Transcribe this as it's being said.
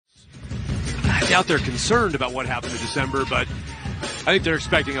doubt they're concerned about what happened in December, but I think they're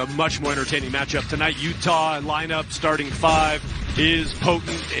expecting a much more entertaining matchup tonight. Utah lineup starting 5 is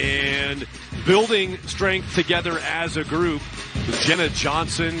potent and building strength together as a group with Jenna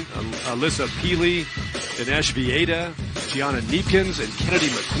Johnson, Alyssa Peely, Dinesh Vieta, Gianna Neepkins, and Kennedy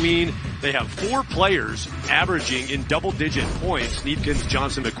McQueen. They have 4 players averaging in double-digit points. Neepkins,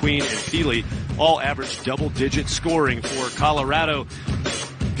 Johnson, McQueen, and Peely all average double-digit scoring for Colorado. A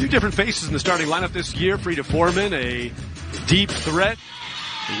few different faces in the starting lineup this year. Frida Foreman, a deep threat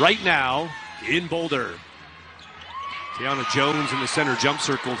right now in Boulder. Tiana Jones in the center jump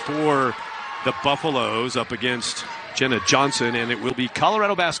circle for the Buffaloes up against Jenna Johnson, and it will be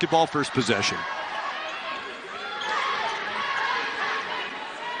Colorado basketball first possession.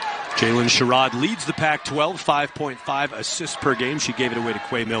 Jalen Sherrod leads the Pac-12, 5.5 assists per game. She gave it away to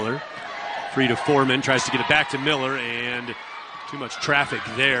Quay Miller. Frida Foreman tries to get it back to Miller, and too much traffic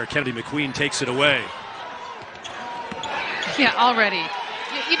there. Kennedy McQueen takes it away. Yeah, already.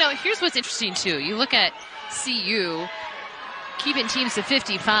 You know, here's what's interesting, too. You look at CU keeping teams to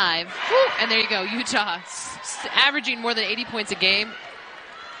 55. Woo, and there you go, Utah averaging more than 80 points a game.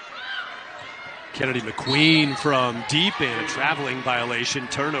 Kennedy McQueen from deep and a traveling violation,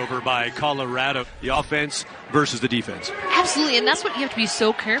 turnover by Colorado. The offense versus the defense. Absolutely, and that's what you have to be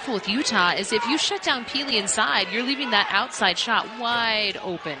so careful with Utah is if you shut down Peely inside, you're leaving that outside shot wide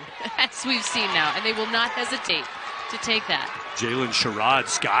open, as we've seen now, and they will not hesitate to take that. Jalen Sherrod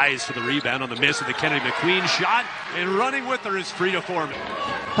skies for the rebound on the miss of the Kennedy McQueen shot, and running with her is Frida Foreman.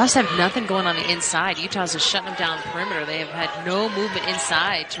 Buffs have nothing going on the inside. Utah's just shutting them down the perimeter. They have had no movement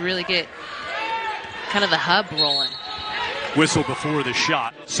inside to really get kind of the hub rolling. Whistle before the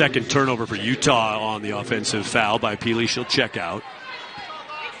shot. Second turnover for Utah on the offensive foul by Peely. She'll check out.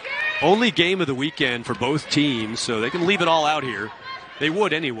 Only game of the weekend for both teams, so they can leave it all out here. They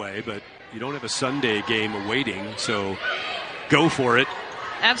would anyway, but you don't have a Sunday game awaiting, so go for it.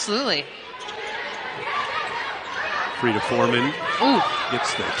 Absolutely. Frida Foreman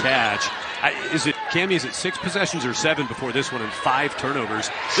gets the catch. Is it 6 possessions or 7 before this one and 5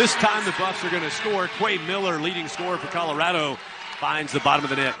 turnovers? This time the Buffs are going to score. Quay Miller, leading scorer for Colorado, finds the bottom of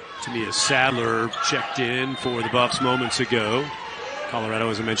the net. Tamia Sadler checked in for the Buffs moments ago.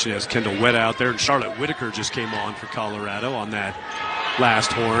 Colorado, as I mentioned, has Kendall Wett out there, and Charlotte Whitaker just came on for Colorado on that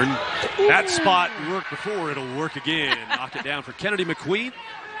last horn. That spot worked before, it'll work again. Knock it down for Kennedy McQueen.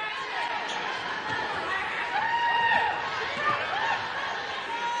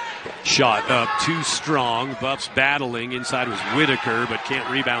 Shot up too strong. Buffs battling. Inside was Whitaker, but can't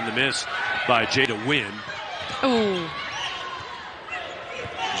rebound the miss by Jada Wynn. Oh.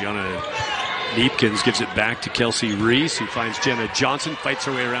 Gianna Neepkins gives it back to Kelsey Reese, who finds Jenna Johnson, fights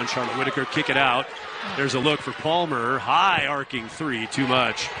her way around Charlotte Whitaker, kick it out. There's a look for Palmer. High arcing three, too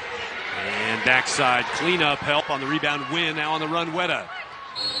much. And backside cleanup help on the rebound. Wynn now on the run, Wetta.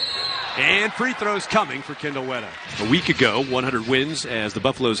 And free throws coming for Kendall Wetta. A week ago, 100 wins as the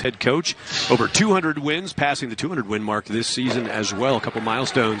Buffaloes head coach. Over 200 wins, passing the 200 win mark this season as well. A couple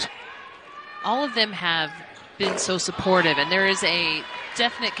milestones. All of them have been so supportive, and there is a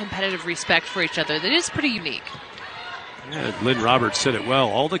definite competitive respect for each other that is pretty unique. Yeah, Lynn Roberts said it well.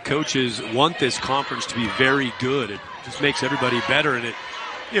 All the coaches want this conference to be very good. It just makes everybody better, and it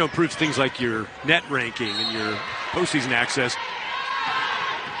improves things like your net ranking and your postseason access.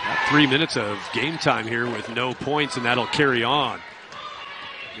 Got 3 minutes of game time here with no points, and that'll carry on.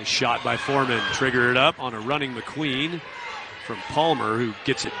 The shot by Foreman, triggered up on a running McQueen from Palmer, who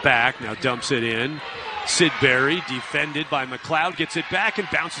gets it back, now dumps it in. Sid Berry, defended by McLeod, gets it back and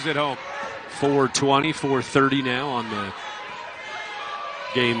bounces it home. 4:20, 4:30 now on the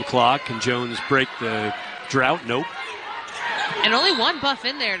game clock. Can Jones break the drought? Nope. And only one Buff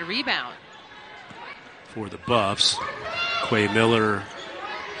in there to rebound. For the Buffs, Quay Miller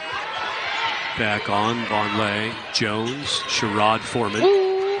back on. Vonleh, Jones, Sherrod, Foreman.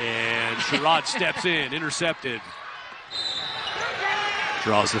 Ooh. And Sherrod steps in, intercepted.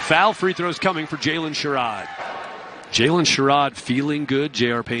 Draws the foul. Free throws coming for Jalen Sherrod. Jalen Sherrod feeling good,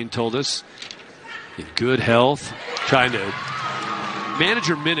 JR Payne told us. In good health. Trying to manage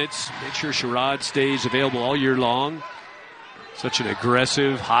her minutes. Make sure Sherrod stays available all year long. Such an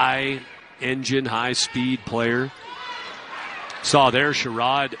aggressive, high-engine, high-speed player. Saw there,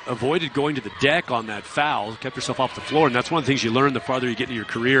 Sherrod avoided going to the deck on that foul. Kept herself off the floor, and that's one of the things you learn the farther you get into your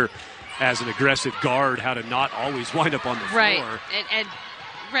career as an aggressive guard, how to not always wind up on the floor. Right, and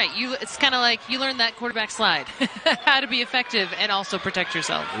right, it's kind of like you learn that quarterback slide, how to be effective and also protect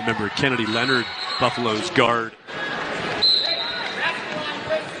yourself. Remember Kennedy Leonard, Buffalo's guard.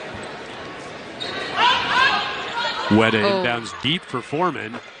 Wetta inbounds deep for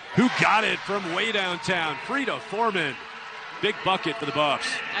Foreman. who got it from way downtown. Frida Foreman. Big bucket for the Buffs.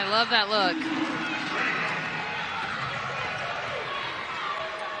 I love that look.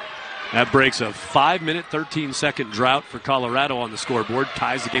 That breaks a 5-minute, 13-second drought for Colorado on the scoreboard.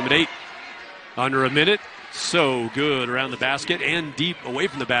 Ties the game at 8. Under a minute. So good around the basket and deep away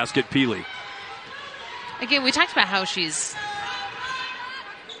from the basket, Peely. Again, we talked about how she's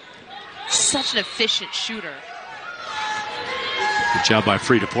such an efficient shooter. Good job by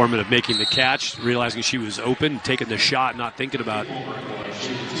Frida Foreman of making the catch, realizing she was open, taking the shot, not thinking about it.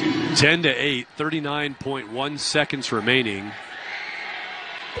 10-8, 39.1 seconds remaining.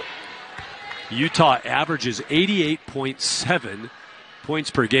 Utah averages 88.7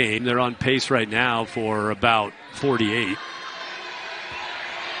 points per game. They're on pace right now for about 48.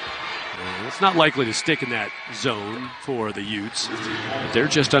 It's not likely to stick in that zone for the Utes. They're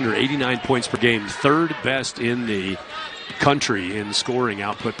just under 89 points per game, third best in the country in scoring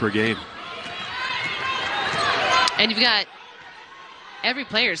output per game. And you've got every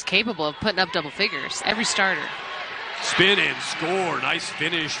player is capable of putting up double figures, every starter. Spin and score. Nice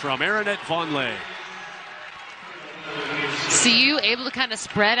finish from Aronette Vonleh. CU able to kind of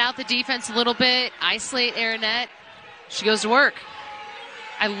spread out the defense a little bit, isolate Aronette. She goes to work.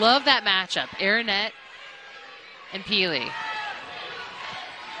 I love that matchup, Aronette and Peely.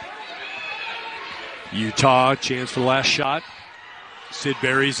 Utah, chance for the last shot. Sid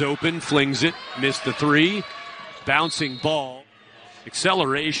Berry's open, flings it, missed the three. Bouncing ball.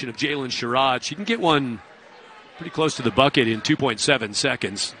 Acceleration of Jalen Sherrod. She can get one pretty close to the bucket in 2.7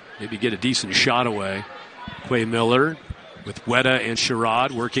 seconds. Maybe get a decent shot away. Quay Miller with Weta and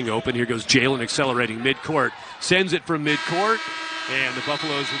Sherrod working open. Here goes Jalen accelerating midcourt. Sends it from midcourt. And the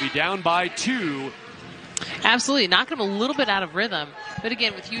Buffaloes will be down by 2. Absolutely. Knocking them a little bit out of rhythm. But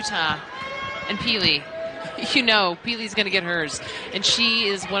again, with Utah and Peely, you know Peely's going to get hers. And she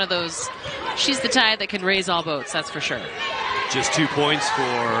is one of those, she's the tide that can raise all boats, that's for sure. Just 2 points for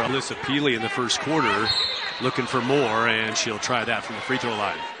Alyssa Peely in the first quarter. Looking for more, and she'll try that from the free throw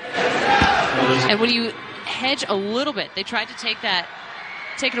line. And when you hedge a little bit, they tried to take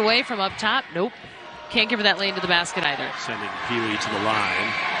it away from up top. Nope. Can't give her that lane to the basket either. Sending Peely to the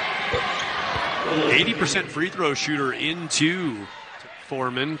line. 80% free throw shooter into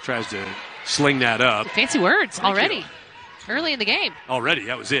Foreman. Tries to sling that up. Fancy words already. Early in the game. Already,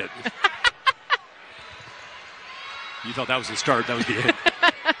 that was it. You thought that was the start. That was the end.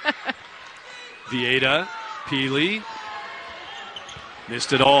 Vieta, Peely.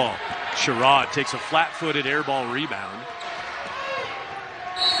 Missed it all. Sherrod takes a flat-footed air ball rebound.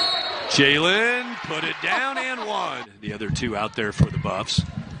 Jalen put it down and one. The other two out there for the Buffs.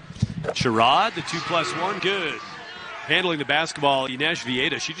 Sherrod, the 2+1, good. Handling the basketball, Ines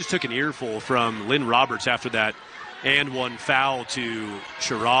Vieta, she just took an earful from Lynn Roberts after that and one foul to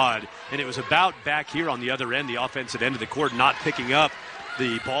Sherrod. And it was about back here on the other end, the offensive end of the court, not picking up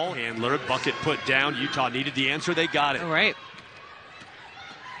the ball handler. Bucket put down. Utah needed the answer. They got it. All right.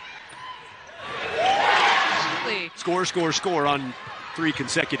 Score on 3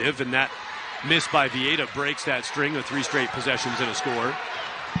 consecutive, and that miss by Vieta breaks that string of 3 straight possessions and a score.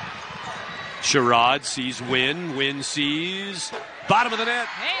 Sherrod sees Wynn sees bottom of the net.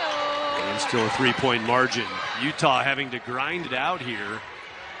 Hey-o. And still a 3-point margin. Utah having to grind it out here.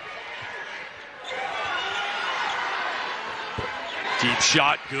 Deep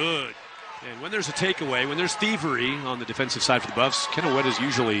shot, good. And when there's a takeaway, when there's thievery on the defensive side for the Buffs, Kenna is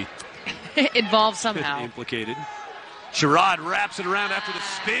usually involved somehow. Implicated. Sherrod wraps it around after the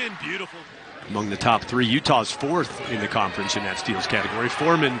spin. Beautiful. Among the top 3, Utah's 4th in the conference in that steals category.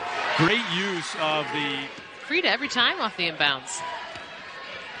 Foreman, great use of the... Frida every time off the inbounds.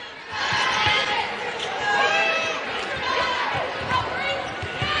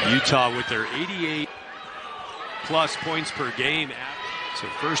 Utah with their 88-plus points per game. So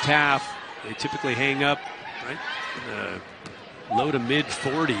first half, they typically hang up right in the low to mid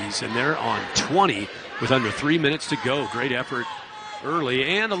 40s, and they're on 20 with under 3 minutes to go. Great effort early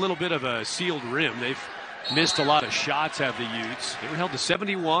and a little bit of a sealed rim. They've missed a lot of shots, have the Utes. They were held to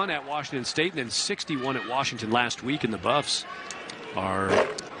 71 at Washington State and then 61 at Washington last week, and the Buffs are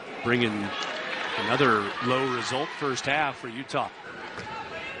bringing another low result first half for Utah.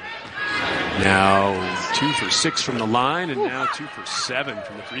 Now 2 for 6 from the line, and now 2 for 7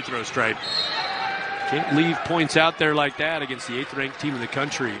 from the free throw stripe. Can't leave points out there like that against the 8th-ranked team in the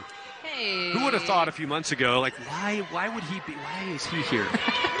country. Hey. Who would have thought a few months ago, like, why would he be? Why is he here?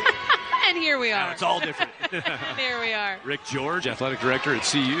 And here we are. Now it's all different. Here we are. Rick George, athletic director at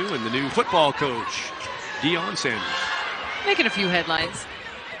CU, and the new football coach, Deion Sanders. Making a few headlines.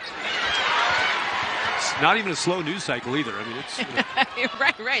 not even a slow news cycle either. I mean, it's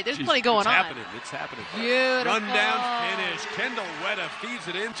right. There's plenty going on. It's happening. Beautiful. Run down finish. Kendall Wetta feeds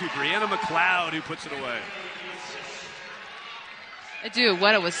it into Brianna McLeod, who puts it away. I do.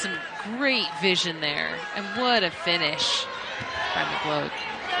 Wetta with some great vision there, and what a finish by McLeod.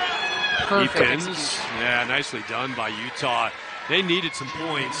 Perfect execution. Yeah, nicely done by Utah. They needed some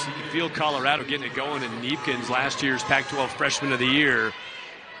points. You can feel Colorado getting it going, and Neepkins, last year's Pac-12 Freshman of the Year,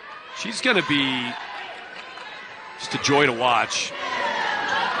 she's going to be just a joy to watch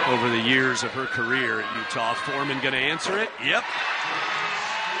over the years of her career at Utah. Foreman going to answer it? Yep.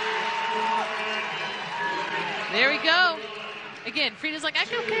 There we go. Again, Frida's like,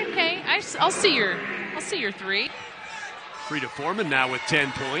 okay. I'll see your three. Frida Foreman now with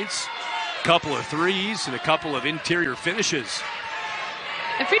 10 points. Couple of threes and a couple of interior finishes.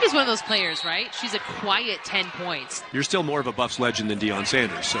 And Frida's one of those players, right? She's a quiet 10 points. You're still more of a Buffs legend than Deion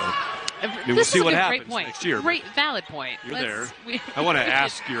Sanders, so we'll see what happens next year. Great, valid point. You're there. I want to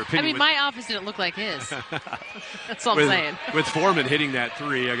ask your opinion. I mean, my office didn't look like his. That's all I'm saying. With Foreman hitting that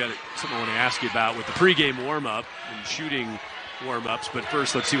three, I got something I want to ask you about with the pregame warm-up and shooting warm-ups. But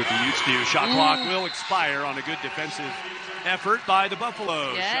first, let's see what the Utes do. Shot clock will expire on a good defensive effort by the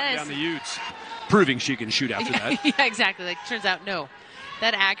Buffaloes. Yes. Shut down the Utes, proving she can shoot after that. Yeah, exactly. Like, turns out, no.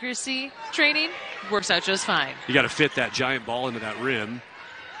 That accuracy training works out just fine. You got to fit that giant ball into that rim.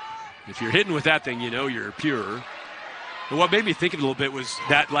 If you're hitting with that thing, you know you're pure. And what made me think of it a little bit was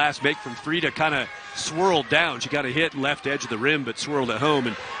that last make from Frida kind of swirled down. She got a hit left edge of the rim, but swirled at home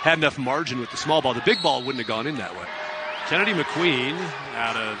and had enough margin with the small ball. The big ball wouldn't have gone in that way. Kennedy McQueen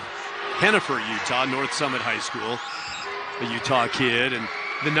out of Hennifer, Utah, North Summit High School, a Utah kid. And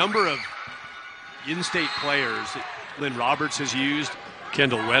the number of in-state players that Lynn Roberts has used.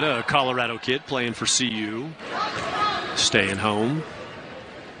 Kendall Wetta, a Colorado kid playing for CU, staying home.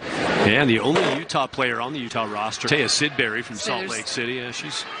 And the only Utah player on the Utah roster, Taya Sidbury from Salt Lake City. Yeah,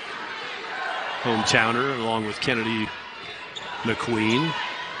 she's hometowner along with Kennedy McQueen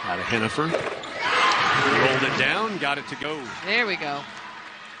out of Hennifer. Rolled it down, got it to go. There we go.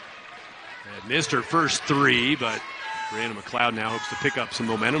 And missed her first three, but Brianna McLeod now hopes to pick up some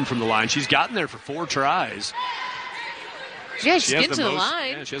momentum from the line. She's gotten there for 4 tries. Yeah, she's getting to the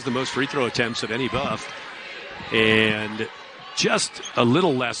line. Yeah, she has the most free throw attempts of any Buff. And just a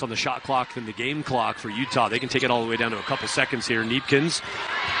little less on the shot clock than the game clock for Utah. They can take it all the way down to a couple seconds here. Neepkins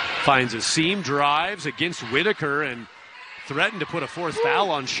finds a seam, drives against Whitaker, and threatened to put a 4th foul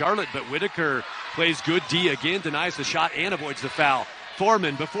on Charlotte, but Whitaker plays good D again, denies the shot, and avoids the foul.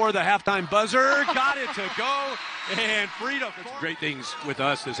 Foreman, before the halftime buzzer, got it to go, and Frida. Great things with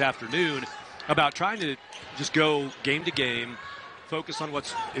us this afternoon about trying to just go game to game, focus on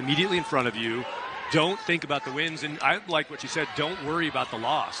what's immediately in front of you. Don't think about the wins, and I like what you said, don't worry about the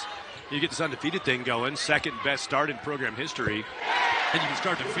loss. You get this undefeated thing going, second best start in program history, and you can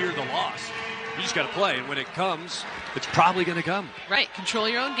start to fear the loss. You just got to play, and when it comes, it's probably going to come. Right, control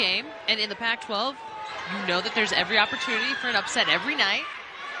your own game, and in the Pac-12, you know that there's every opportunity for an upset every night.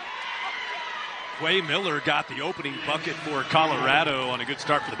 Quay Miller got the opening bucket for Colorado on a good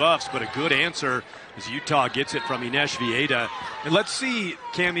start for the Buffs, but a good answer as Utah gets it from Ines Vieta. And let's see,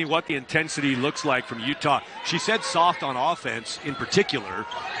 Cammie, what the intensity looks like from Utah. She said soft on offense in particular,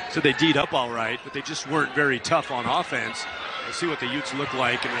 so they D'd up all right, but they just weren't very tough on offense. Let's see what the Utes look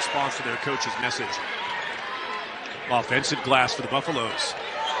like in response to their coach's message. Offensive glass for the Buffaloes.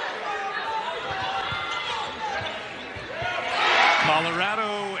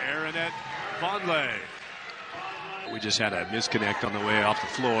 Colorado, Aaronette Vonleh. We just had a misconnect on the way off the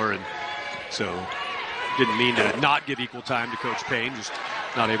floor, and so didn't mean to not give equal time to Coach Payne, just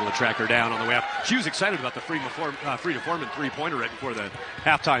not able to track her down on the way up. She was excited about the Frida Foreman three-pointer right before the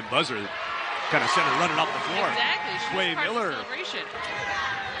halftime buzzer. Kind of sent her running off the floor. Exactly. Quay Miller.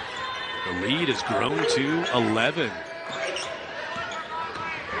 The lead has grown to 11.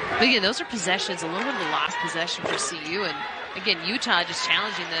 But again, those are possessions, a little bit of a lost possession for CU, and again, Utah just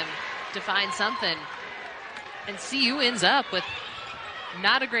challenging them to find something. And CU ends up with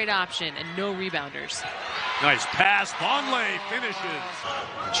not a great option and no rebounders. Nice pass. Vonleh finishes.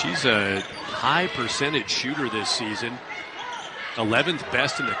 She's a high percentage shooter this season. 11th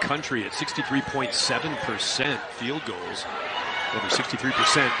best in the country at 63.7% field goals. Over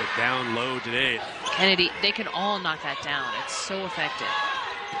 63%, but down low today. Kennedy, they can all knock that down. It's so effective.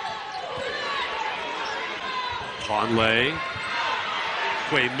 Vonleh.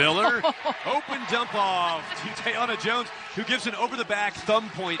 Quay Miller. Open dump off to Tayana Jones, who gives an over-the-back thumb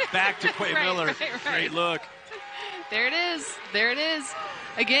point back to Quay Miller. Right. Great look. There it is. There it is.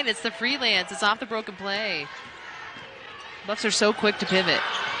 Again, it's the freelance. It's off the broken play. Buffs are so quick to pivot.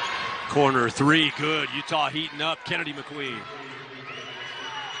 Corner three, good. Utah heating up. Kennedy McQueen.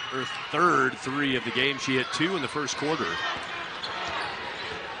 Her third three of the game. She hit 2 in the first quarter.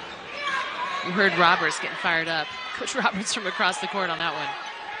 You heard Roberts getting fired up. Coach Roberts from across the court on that one.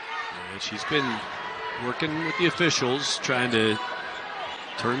 And she's been working with the officials, trying to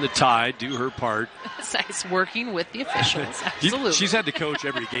turn the tide, do her part. Nice, working with the officials, absolutely. She's had to coach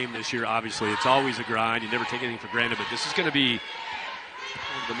every game this year, obviously. It's always a grind. You never take anything for granted, but this is going to be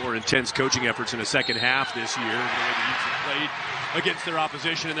one of the more intense coaching efforts in the second half this year. The way the Utes have played against their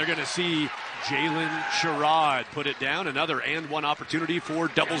opposition, and they're going to see Jalen Sherrod put it down. Another and one opportunity for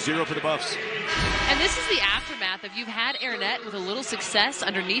 0-0 for the Buffs. And this is the aftermath of you've had Arnett with a little success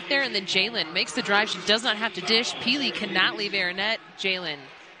underneath there, and then Jalen makes the drive. She does not have to dish. Peely cannot leave Arnett. Jalen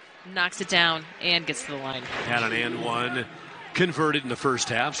knocks it down and gets to the line. Had an and one converted in the first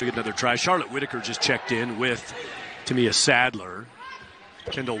half, so we get another try. Charlotte Whitaker just checked in with Tamia Sadler.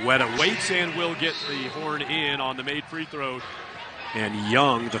 Kendall Wetta waits and will get the horn in on the made free throw. And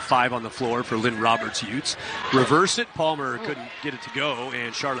Young, the 5 on the floor for Lynn Roberts Utes. Reverse it. Palmer couldn't get it to go,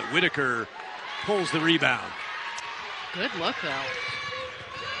 and Charlotte Whitaker pulls the rebound. Good look, though.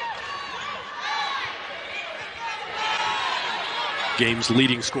 Game's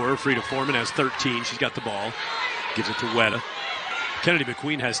leading scorer, Frida Foreman, has 13. She's got the ball. Gives it to Wetta. Kennedy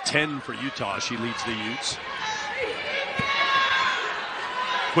McQueen has 10 for Utah. She leads the Utes.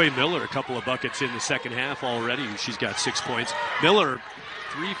 Quay Miller, a couple of buckets in the second half already. She's got 6 points. Miller,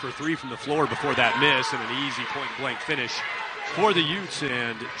 3 for 3 from the floor before that miss, and an easy point-blank finish for the Utes.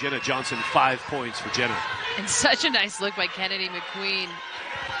 And Jenna Johnson, 5 points for Jenna. And such a nice look by Kennedy McQueen.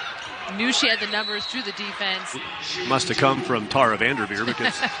 Knew she had the numbers through the defense. Must have come from Tara Vanderveer,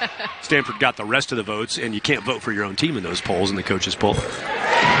 because Stanford got the rest of the votes, and you can't vote for your own team in those polls, in the coaches' poll.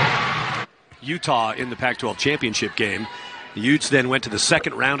 Utah in the Pac-12 championship game. The Utes then went to the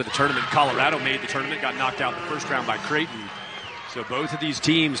second round of the tournament. Colorado made the tournament, got knocked out in the first round by Creighton. So both of these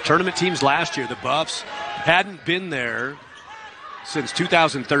teams, tournament teams last year, the Buffs hadn't been there since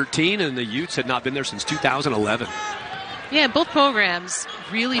 2013, and the Utes had not been there since 2011. Yeah, both programs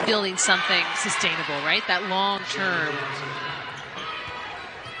really building something sustainable, right? That long term.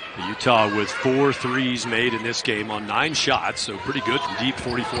 Utah with 4 threes made in this game on 9 shots, so pretty good from deep,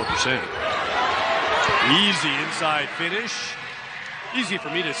 44%. Easy inside finish. Easy for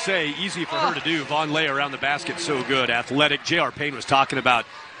me to say, easy for her to do. Vonleh around the basket, so good. Athletic. JR Payne was talking about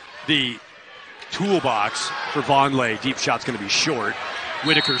the toolbox for Vonleh. Deep shot's going to be short.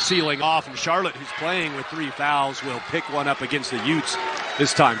 Whitaker sealing off, and Charlotte, who's playing with 3 fouls, will pick one up against the Utes,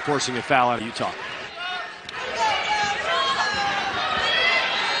 this time forcing a foul out of Utah.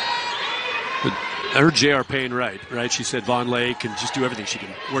 I heard JR Payne right? She said Vonleh can just do everything. She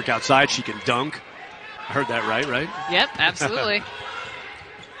can work outside, she can dunk. I heard that right? Yep, absolutely.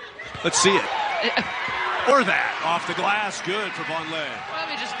 Let's see it. Or that. Off the glass. Good for Vonleh.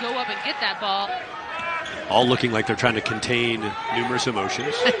 Probably just go up and get that ball. All looking like they're trying to contain numerous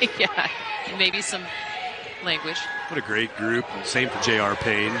emotions. Yeah, maybe some language. What a great group. Same for JR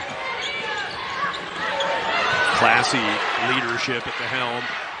Payne. Classy leadership at the helm.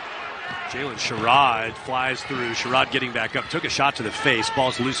 Jalen Sherrod flies through. Sherrod getting back up. Took a shot to the face.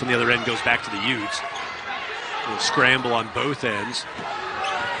 Ball's loose on the other end. Goes back to the Utes. A little scramble on both ends.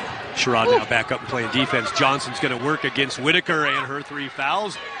 Sherrod now back up and playing defense. Johnson's going to work against Whitaker and her 3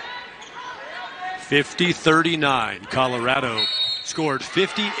 fouls. 50-39. Colorado scored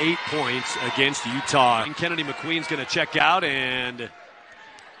 58 points against Utah. And Kennedy McQueen's going to check out, and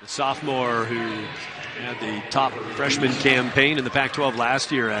the sophomore who had the top freshman campaign in the Pac-12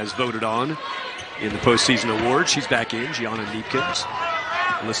 last year has voted on in the postseason award. She's back in, Gianna Neepkins.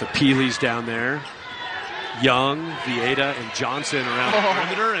 Alyssa Peely's down there. Young, Vieta, and Johnson around the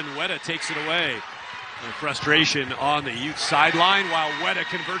perimeter, and Wetta takes it away. And frustration on the Utes sideline while Wetta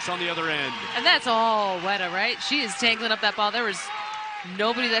converts on the other end. And that's all Wetta, right? She is tangling up that ball. There was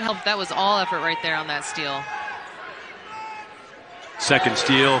nobody that helped. That was all effort right there on that steal. Second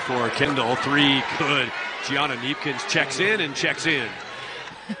steal for Kendall. 3 good. Gianna Neepkins checks in and checks in.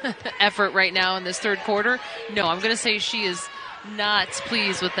 Effort right now in this third quarter. No, I'm going to say she is not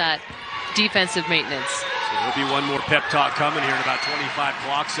pleased with that defensive maintenance. So there'll be one more pep talk coming here in about 25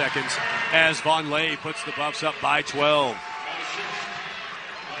 clock seconds as Vonleh puts the Buffs up by 12.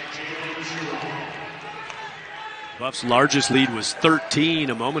 Buffs' largest lead was 13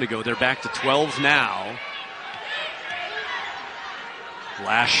 a moment ago. They're back to 12 now.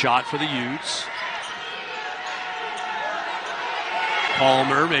 Last shot for the Utes.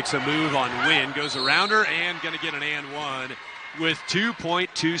 Palmer makes a move on Wynn, goes around her, and going to get an and one with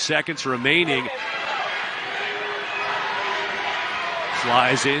 2.2 seconds remaining.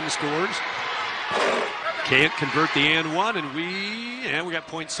 Flies in, scores. Can't convert the and one, and we got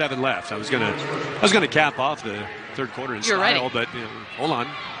 0.7 left. I was gonna cap off the third quarter in style, ready. but hold on.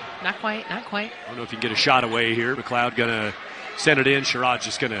 Not quite. I don't know if you can get a shot away here. McLeod gonna send it in. Sherrod's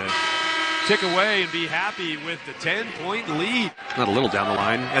just gonna tick away and be happy with the 10-point lead. Not a little down the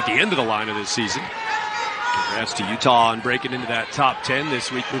line, at the end of the line of this season. Congrats to Utah on breaking into that top 10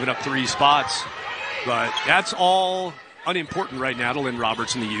 this week, moving up 3 spots. But that's all unimportant right now to Lynn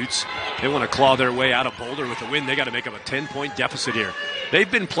Roberts and the Utes. They want to claw their way out of Boulder with a win. They got to make up a 10-point deficit here. They've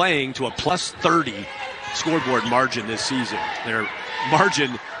been playing to a plus 30 scoreboard margin this season. Their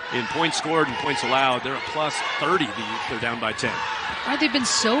margin in points scored and points allowed, they're a plus 30. They're down by 10. Oh, they've been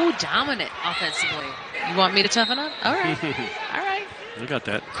so dominant offensively. You want me to toughen up? All right. All right. I got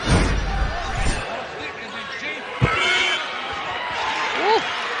that.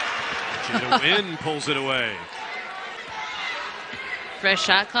 Jada Wynn pulls it away. Fresh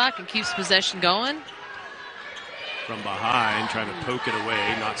shot clock and keeps possession going. From behind, trying to poke it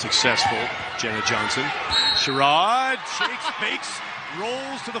away, not successful. Jenna Johnson. Sherrod shakes, bakes,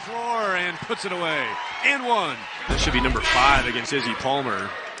 rolls to the floor, and puts it away. And one. That should be number 5 against Izzy Palmer.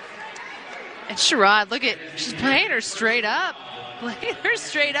 And Sherrod, look at, she's playing her straight up. Playing her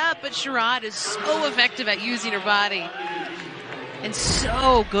straight up, but Sherrod is so effective at using her body. And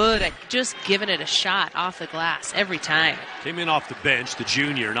so good at just giving it a shot off the glass every time. Came in off the bench, the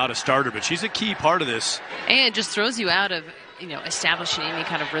junior, not a starter, but she's a key part of this. And just throws you out of, establishing any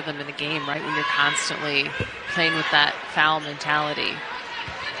kind of rhythm in the game, right? When you're constantly playing with that foul mentality.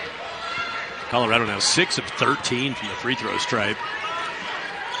 Colorado now 6 of 13 from the free throw stripe.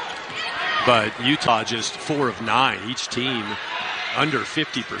 But Utah just 4 of 9. Each team under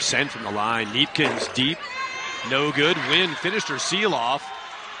 50% from the line. Neepkins deep. No good. Wynn finished her seal off.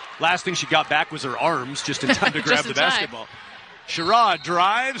 Last thing she got back was her arms, just in time to grab the basketball. Sherrod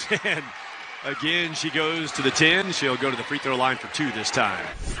drives, and again she goes to the 10. She'll go to the free throw line for 2 this time.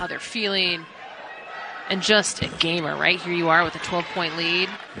 How they're feeling, and just a gamer, right? Here you are with a 12-point lead.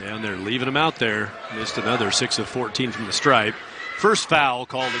 Yeah, and they're leaving them out there. Missed another 6 of 14 from the stripe. First foul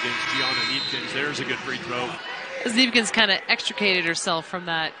called against Gianna Neepkins. There's a good free throw. As Neepkins kind of extricated herself from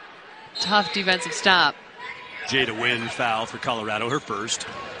that tough defensive stop. Jada Wynn foul for Colorado, her first.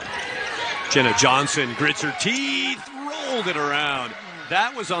 Jenna Johnson grits her teeth, rolled it around.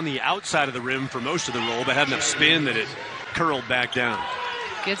 That was on the outside of the rim for most of the roll, but had enough spin that it curled back down.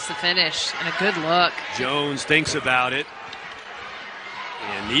 Gets the finish and a good look. Jones thinks about it.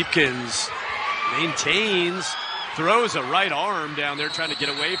 And Neepkins maintains, throws a right arm down there trying to get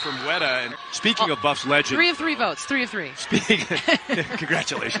away from Weta. And speaking of Buffs legend. 3 of 3 votes, 3 of 3.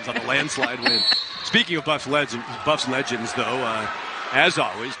 Congratulations on the landslide win. Speaking of Buffs legends, though, as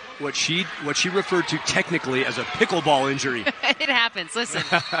always, what she referred to technically as a pickleball injury. It happens. Listen.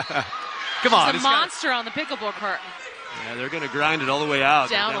 Come on. She's a monster on the pickleball court. Yeah, they're going to grind it all the way out.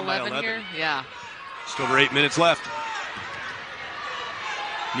 Down 11 here. Yeah. Just over 8 minutes left.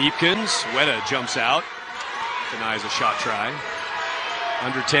 Neepkins, Weta jumps out. Denies a shot try.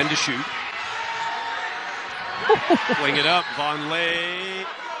 Under 10 to shoot. Fling it up. Von Lay.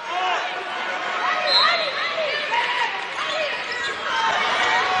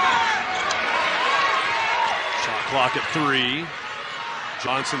 Shot clock at 3.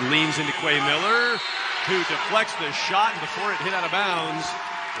 Johnson leans into Quay Miller, who deflects the shot before it hit out of bounds.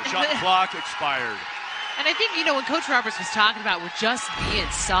 The shot clock expired. And I think, when Coach Roberts was talking about we're just being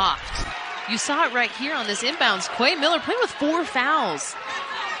soft, you saw it right here on this inbounds. Quay Miller playing with 4 fouls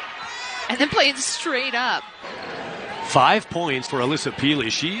and then playing straight up. 5 points for Alyssa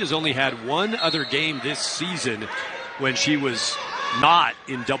Peely. She has only had one other game this season when she was not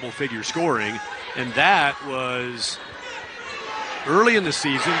in double-figure scoring, and that was early in the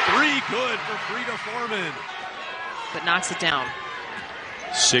season. 3 good for Frida Foreman. But knocks it down.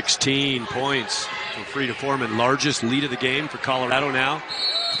 16 points for Frida Foreman. Largest lead of the game for Colorado now.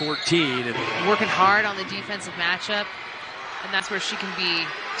 14. And working hard on the defensive matchup, and that's where she can be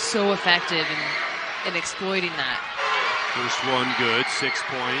so effective in exploiting that. First one good, 6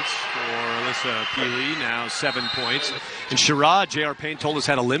 points for Alyssa Peely, now 7 points. And Sherrod, JR Payne told us,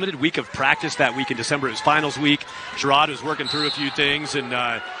 had a limited week of practice that week in December. It was finals week. Sherrod was working through a few things and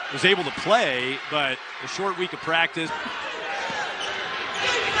was able to play, but a short week of practice.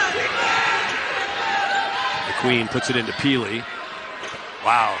 The Queen puts it into Peely.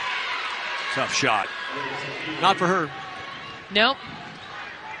 Wow, tough shot. Not for her. Nope.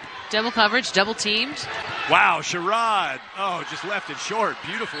 Double coverage, double teamed. Wow, Sherrod. Oh, just left it short.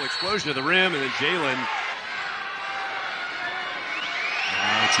 Beautiful explosion to the rim, and then Jalen.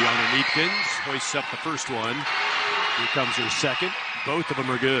 Now Gianna Neepkins hoists up the first one. Here comes her second. Both of them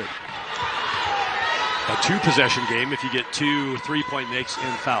are good. A 2-possession game if you get 2 3-point makes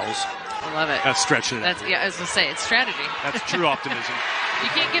and fouls. I love it. That's stretching it. That's, yeah, I was going to say, it's strategy. That's true optimism. You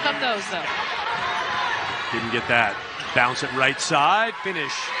can't give up those, though. Didn't get that. Bounce it right side.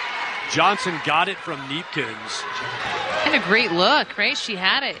 Finish. Johnson got it from Neepkins. And a great look, right? She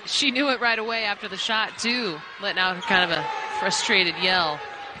had it. She knew it right away after the shot, too. Letting out kind of a frustrated yell.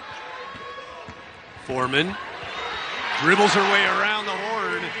 Foreman dribbles her way around the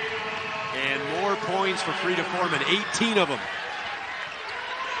horn. And more points for Frida Foreman. 18 of them.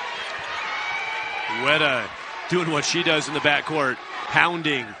 Weta doing what she does in the backcourt.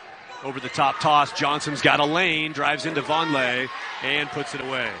 Pounding over the top toss. Johnson's got a lane. Drives into Vonleh and puts it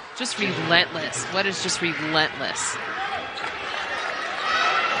away. Just relentless. Weta's just relentless.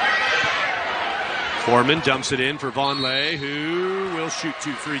 Foreman dumps it in for Vonleh, who will shoot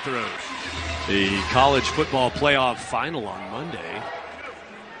 2 free throws. The college football playoff final on Monday.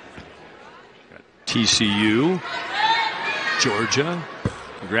 Got TCU, Georgia.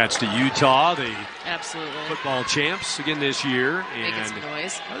 Congrats to Utah, the absolutely football champs again this year. Making some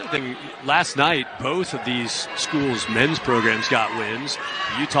noise. Another thing, last night, both of these schools' men's programs got wins.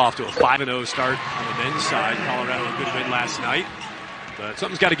 Utah off to a 5-0 start on the men's side. Colorado a good win last night. But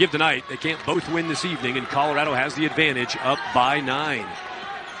something's got to give tonight. They can't both win this evening, and Colorado has the advantage, up by 9.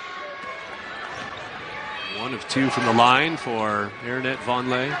 1 of 2 from the line for Aaronette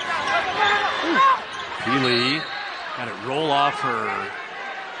Vonleh. Healy got it roll off her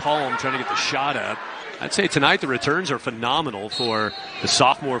palm, trying to get the shot up. I'd say tonight the returns are phenomenal for the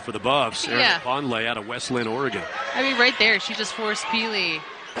sophomore for the Buffs, Aaronette Vonleh out of West Linn, Oregon. I mean, right there, she just forced Peely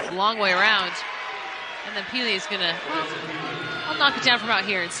a long way around. And then Peely is going to, I'll knock it down from out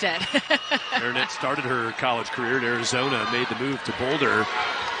here instead. Aaronette started her college career in Arizona, made the move to Boulder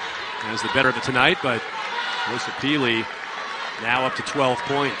as the better of it tonight, but Melissa Peely now up to 12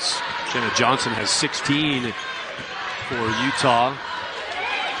 points. Jenna Johnson has 16 for Utah.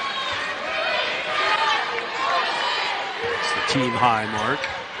 It's the team high mark.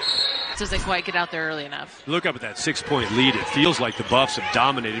 Doesn't quite get out there early enough. Look up at that 6-point lead. It feels like the Buffs have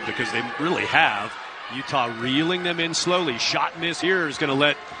dominated because they really have. Utah reeling them in slowly. Shot miss here is going to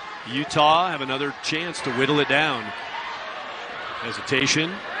let Utah have another chance to whittle it down.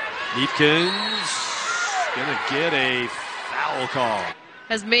 Hesitation. Neepkins going to get a foul call.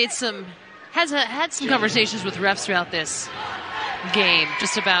 Has had some conversations with refs throughout this game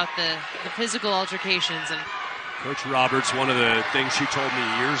just about the physical altercations. And Coach Roberts, one of the things she told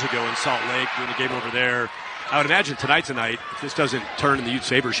me years ago in Salt Lake doing a game over there, I would imagine tonight, if this doesn't turn in the Utes'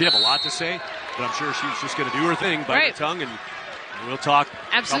 favor, she'd have a lot to say, but I'm sure she's just going to do her thing, bite her tongue, and we'll talk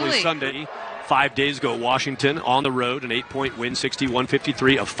probably Sunday. 5 days ago, Washington on the road, an 8-point win,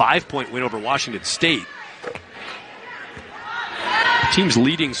 61-53, a 5-point win over Washington State. The team's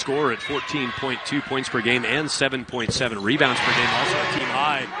leading scorer at 14.2 points per game and 7.7 rebounds per game, also a team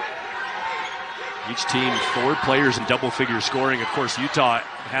high. Each team, 4 players in double-figure scoring. Of course, Utah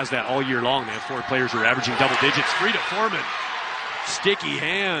has that all year long. They have 4 players who are averaging double digits. Frida Foreman, sticky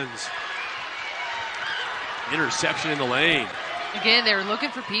hands. Interception in the lane. Again, they're looking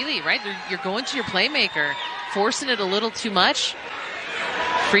for Peely, right? You're going to your playmaker, forcing it a little too much.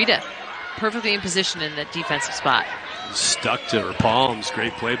 Frida, perfectly in position in that defensive spot. Stuck to her palms.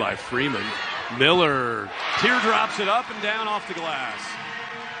 Great play by Freeman. Miller teardrops it up and down off the glass.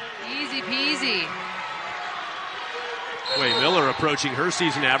 Easy peasy. Way Miller approaching her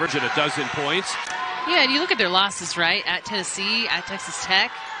season average at 12 points. Yeah, and you look at their losses, right? At Tennessee, at Texas Tech,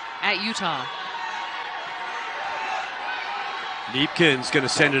 at Utah. Neepkins going to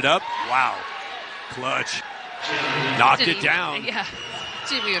send it up. Wow. Clutch. Knocked it down. Yeah.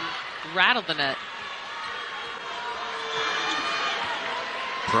 Didn't even rattle the net.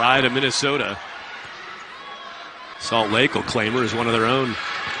 Pride of Minnesota. Salt Lake will claim her as one of their own.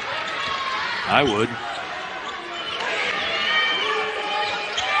 I would.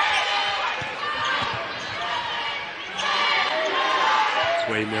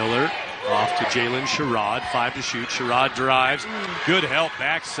 Way Miller off to Jalen Sherrod. 5 to shoot. Sherrod drives. Good help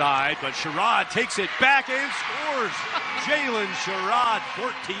backside, but Sherrod takes it back and scores. Jalen Sherrod,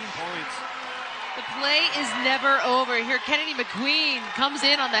 14 points. The play is never over. Here, Kennedy McQueen comes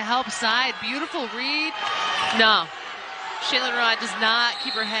in on the help side. Beautiful read. No. Shaylin Rod does not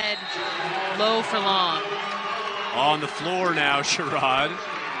keep her head low for long. On the floor now, Sherrod.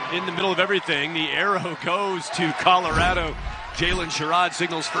 In the middle of everything, the arrow goes to Colorado. Jalen Sherrod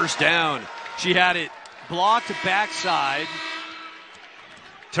signals first down. She had it blocked backside.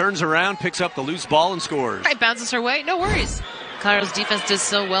 Turns around, picks up the loose ball and scores. Right, bounces her way. No worries. Colorado's defense does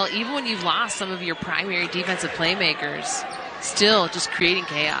so well, even when you've lost some of your primary defensive playmakers. still just creating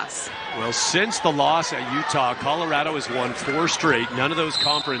chaos. Well, since the loss at Utah, Colorado has won 4 straight, none of those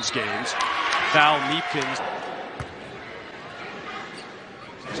conference games. Foul Meepkins.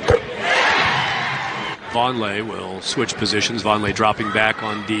 Vonleh will switch positions. Vonleh dropping back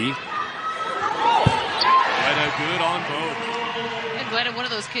on D. Guetta good on both. And Guetta, one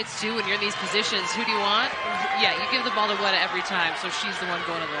of those kids too, when you're in these positions, who do you want? Yeah, you give the ball to Guetta every time, so she's the one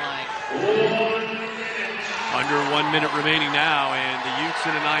going to the line. Under 1 minute remaining now, and the Utes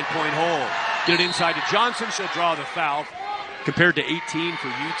in a 9-point hole. Get it inside to Johnson. She'll draw the foul. Compared to 18 for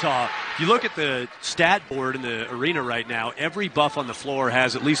Utah. If you look at the stat board in the arena right now, every Buff on the floor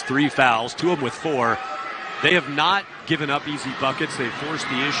has at least 3 fouls, 2 of them with 4. They have not given up easy buckets. They've forced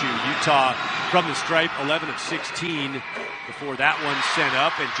the issue. Utah from the stripe, 11 of 16 before that one sent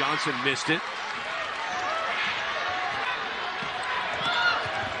up, and Johnson missed it.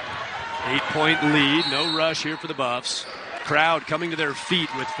 8-point lead. No rush here for the Buffs. Crowd coming to their feet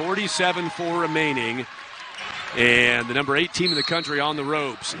with 47-4 remaining. And the number 8 team in the country on the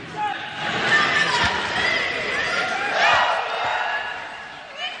ropes.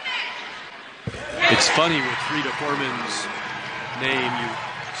 It's funny with Frida Foreman's name.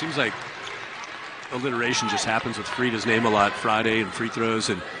 Seems like alliteration just happens with Frida's name a lot. Friday and free throws,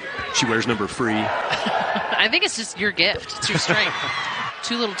 and she wears number free. I think it's just your gift. It's your strength.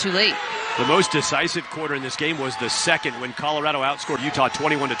 Too little, too late. The most decisive quarter in this game was the second when Colorado outscored Utah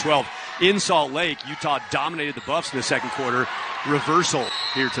 21-12 in Salt Lake. Utah dominated the Buffs in the second quarter. Reversal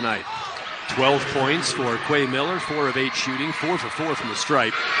here tonight. 12 points for Quay Miller, 4 of 8 shooting, 4 for 4 from the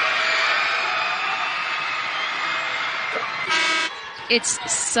stripe. It's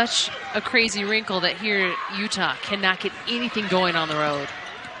such a crazy wrinkle that here Utah cannot get anything going on the road.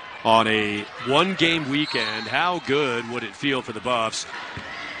 On a one-game weekend, how good would it feel for the Buffs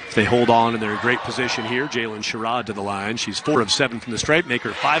if they hold on and they're in great position here? Jalen Sherrod to the line. She's 4 of 7 from the stripe, make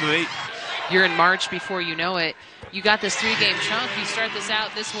her 5 of 8. You're in March before you know it. You got this 3-game chunk. You start this out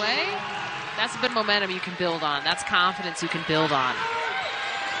this way, that's a bit of momentum you can build on. That's confidence you can build on.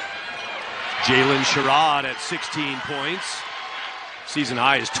 Jalen Sherrod at 16 points. Season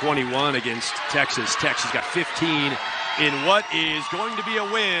high is 21 against Texas. Texas got 15 in what is going to be a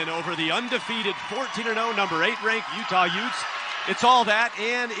win over the undefeated 14-0 number 8 ranked Utah Utes. It's all that,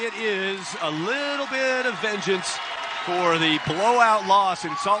 and it is a little bit of vengeance for the blowout loss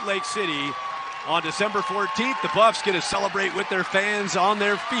in Salt Lake City on December 14th. The Buffs get to celebrate with their fans on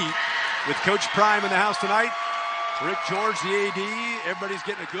their feet with Coach Prime in the house tonight. Rick George, the AD, everybody's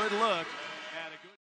getting a good look.